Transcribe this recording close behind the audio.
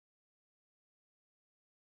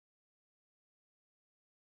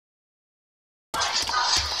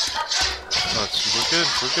good.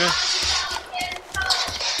 We're good.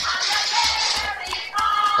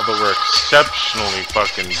 Although we're exceptionally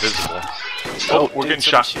fucking visible. Oh, we're getting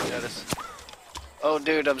shot. Shooting at us. Oh,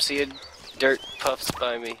 dude, I'm seeing dirt puffs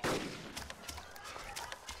by me.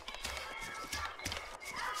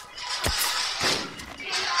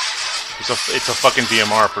 It's a fucking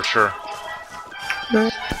DMR for sure.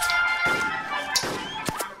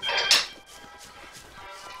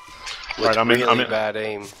 Right, I'm in bad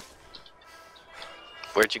aim.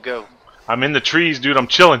 Where'd you go? I'm in the trees, dude. I'm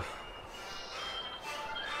chilling.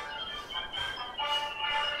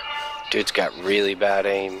 Dude's got really bad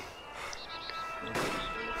aim.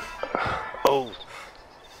 Oh,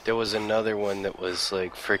 there was another one that was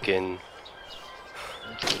like freaking.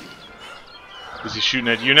 Is he shooting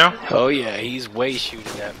at you now? Oh yeah, he's way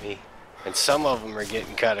shooting at me, and some of them are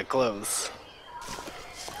getting kind of close.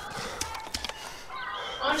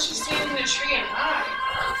 Why don't you stand in the tree and hide?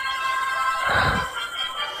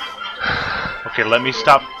 Okay, let me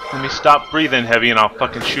stop breathing heavy, and I'll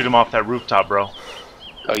fucking shoot him off that rooftop, bro.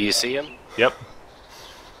 Oh, you see him? Yep.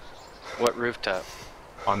 What rooftop?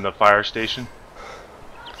 On the fire station.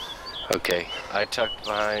 Okay, I tucked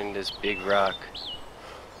behind this big rock.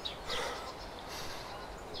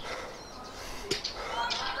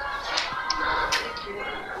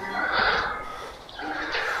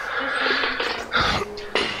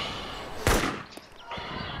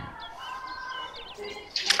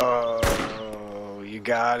 Oh, you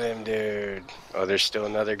got him, dude. Oh, there's still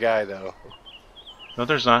another guy, though. No,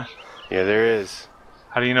 there's not. Yeah, there is.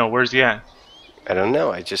 How do you know? Where's he at? I don't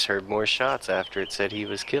know. I just heard more shots after it said he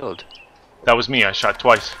was killed. That was me. I shot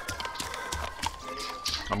twice.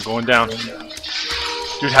 I'm going down.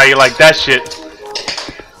 Dude, how you like that shit?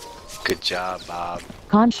 Good job, Bob.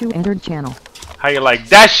 Khonshu entered channel. How you like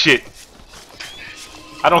that shit?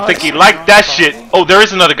 I don't think he liked that shit. Oh, there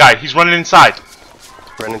is another guy. He's running inside.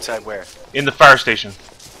 Run inside where? In the fire station.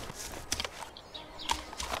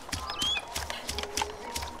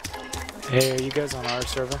 Hey, are you guys on our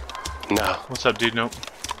server? No. What's up, dude? Nope.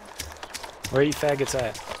 Where are you faggots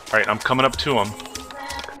at? Alright, I'm coming up to him.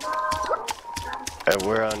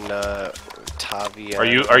 We're on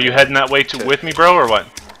Taviana. Are you heading that way with me, bro, or what?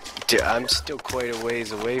 Dude, I'm still quite a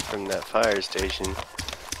ways away from that fire station.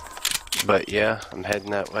 But yeah, I'm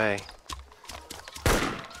heading that way.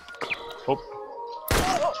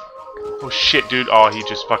 Oh shit, dude. Oh, he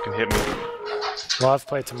just fucking hit me. Well, I'll have to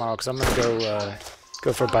play tomorrow because I'm gonna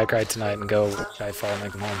go for a bike ride tonight and go nightfall and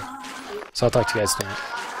make them home. So I'll talk to you guys soon.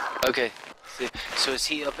 Okay. So is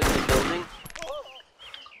he up in the building?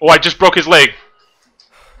 Oh, I just broke his leg.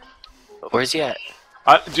 Where's he at?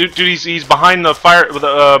 Dude, he's behind the fire.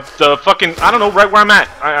 The fucking. I don't know, right where I'm at.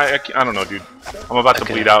 I don't know, dude. I'm about to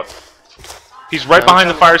bleed out. He's right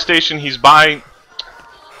behind the fire station. He's bandaging.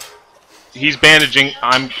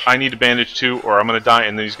 I need to bandage too, or I'm gonna die,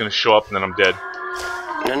 and then he's gonna show up, and then I'm dead.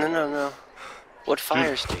 No. What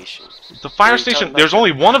fire station? The fire station. There's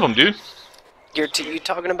only one of them, dude. You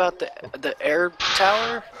talking about the air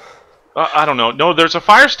tower? I don't know. No, there's a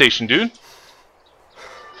fire station, dude.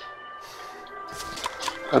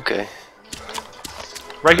 Okay.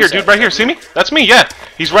 Right here, dude. Right here. See me? That's me. Yeah.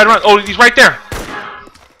 He's right around. Oh, he's right there.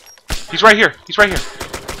 He's right here. He's right here.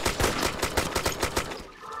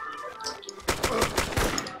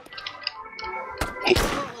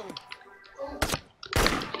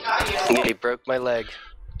 He broke my leg.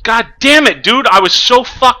 God damn it, dude! I was so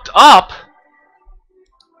fucked up.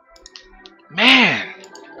 Man.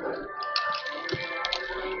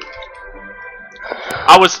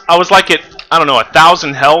 I was like at, I don't know,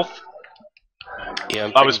 1,000 health.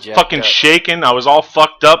 Yeah, I was fucking shaking. I was all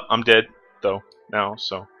fucked up. I'm dead though now,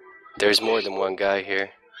 so. There's more than one guy here.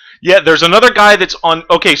 Yeah, there's another guy that's on.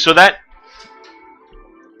 Okay, so the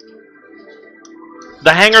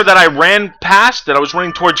hangar that I ran past, that I was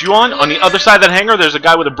running towards you on the other side of that hangar, there's a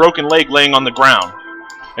guy with a broken leg laying on the ground,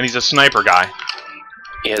 and he's a sniper guy.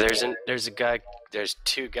 Yeah, there's a guy. There's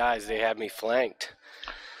two guys. They had me flanked.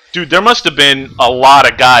 Dude, there must have been a lot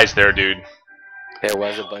of guys there, dude. There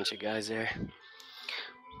was a bunch of guys there.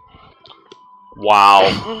 Wow.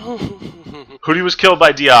 Hootie was killed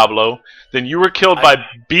by Diablo. Then you were killed by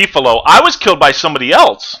Beefalo. I was killed by somebody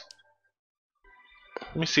else.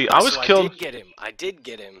 Let me see. I was killed. I did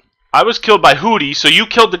get him. I was killed by Hootie, so you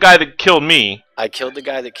killed the guy that killed me. I killed the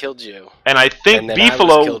guy that killed you. And I think Beefalo.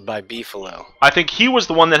 I was killed by Beefalo. I think he was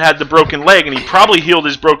the one that had the broken leg, and he probably healed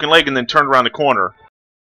his broken leg and then turned around the corner.